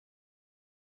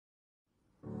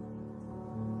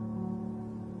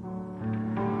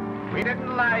We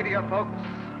didn't lie to you, folks.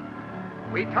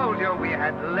 We told you we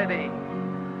had living,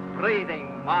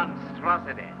 breathing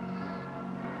monstrosities.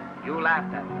 You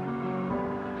laughed at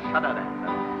them, shuddered at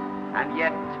them, and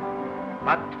yet,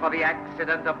 but for the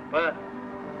accident of birth,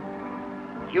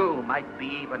 you might be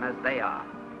even as they are.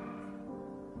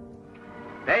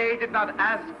 They did not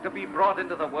ask to be brought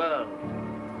into the world,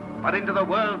 but into the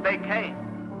world they came.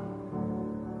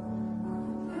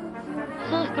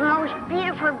 She's the most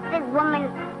beautiful big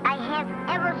woman I have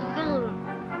ever seen.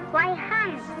 Why,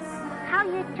 Hans, how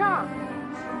you talk.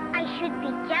 I should be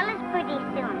jealous pretty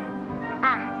soon.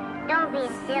 Ah, don't be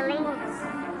silly.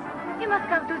 You must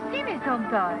come to see me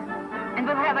sometime, and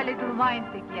we'll have a little wine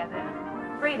together.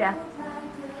 Frida,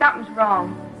 something's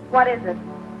wrong. What is it?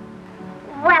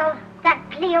 Well, that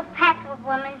Cleopatra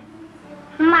woman,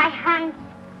 my Hans.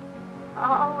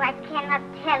 Oh, I cannot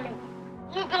tell it.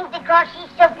 You think because she's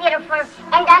so beautiful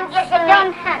and I'm just a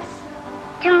man? Hans.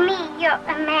 To me, you're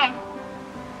a man.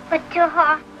 But to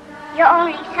her, you're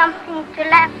only something to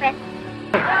laugh at.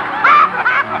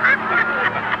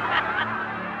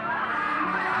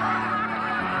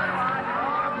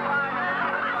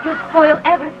 You spoil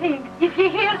everything if he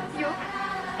hears you.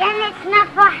 Then it's not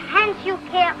for Hans you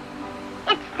care.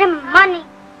 It's the money.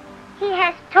 He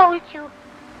has told you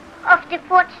of the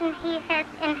fortune he has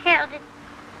inherited.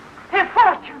 Her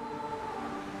fortune.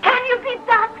 Can you beat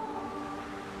that?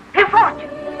 Her fortune.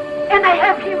 And I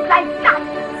have him like that.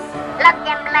 Let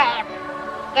them laugh.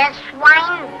 They're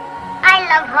swine. I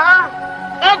love her.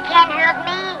 They can't hurt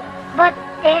me. But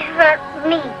they hurt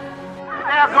me.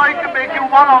 They're going to make you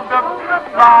one of them.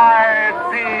 My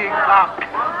peacock.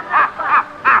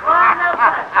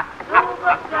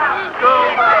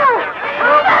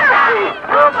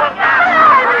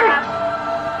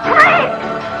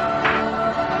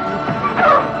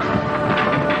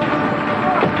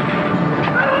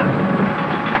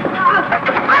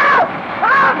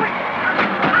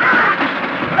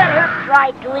 Let her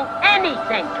try doing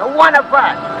anything to one of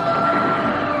us.